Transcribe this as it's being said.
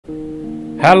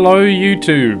Hello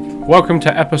YouTube! Welcome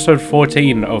to episode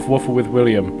 14 of Waffle with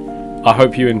William. I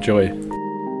hope you enjoy.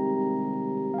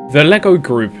 The LEGO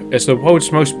Group is the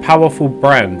world's most powerful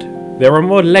brand. There are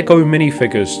more LEGO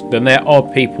minifigures than there are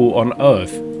people on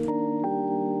Earth.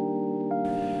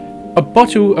 A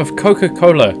bottle of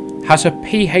Coca-Cola has a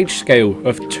pH scale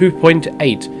of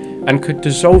 2.8 and could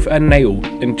dissolve a nail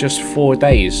in just 4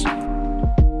 days.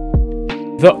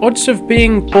 The odds of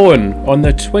being born on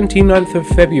the 29th of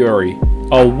February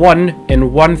are 1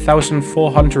 in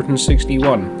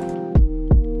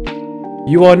 1,461.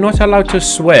 You are not allowed to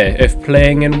swear if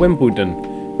playing in Wimbledon.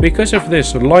 Because of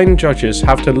this, line judges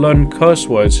have to learn curse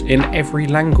words in every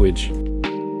language.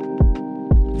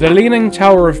 The Leaning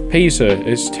Tower of Pisa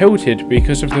is tilted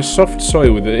because of the soft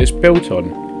soil that it is built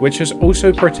on, which has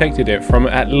also protected it from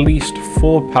at least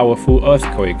 4 powerful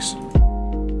earthquakes.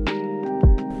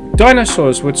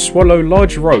 Dinosaurs would swallow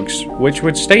large rocks, which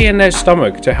would stay in their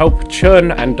stomach to help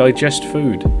churn and digest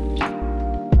food.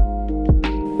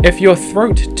 If your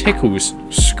throat tickles,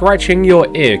 scratching your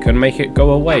ear can make it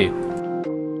go away.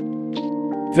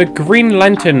 The Green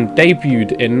Lantern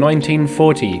debuted in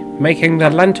 1940, making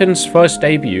the Lantern's first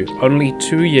debut only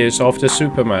 2 years after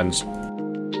Superman's.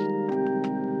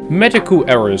 Medical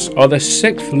errors are the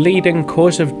 6th leading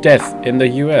cause of death in the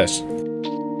US.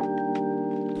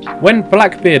 When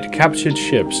Blackbeard captured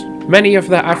ships, many of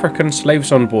the African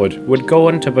slaves on board would go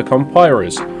on to become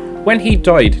pirates. When he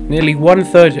died, nearly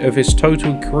 1/3 of his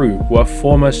total crew were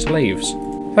former slaves.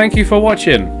 Thank you for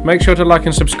watching. Make sure to like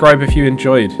and subscribe if you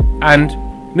enjoyed. And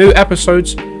new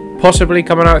episodes possibly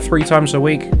coming out 3 times a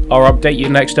week. I'll update you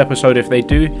next episode if they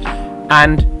do.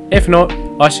 And if not,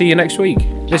 I'll see you next week.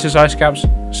 This is Icecaps,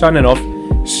 signing off.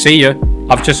 See ya.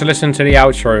 I've just listened to the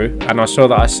outro and I saw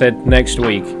that I said next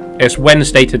week. It's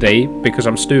Wednesday today because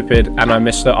I'm stupid and I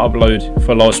missed the upload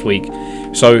for last week.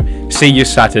 So see you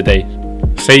Saturday.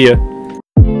 See ya.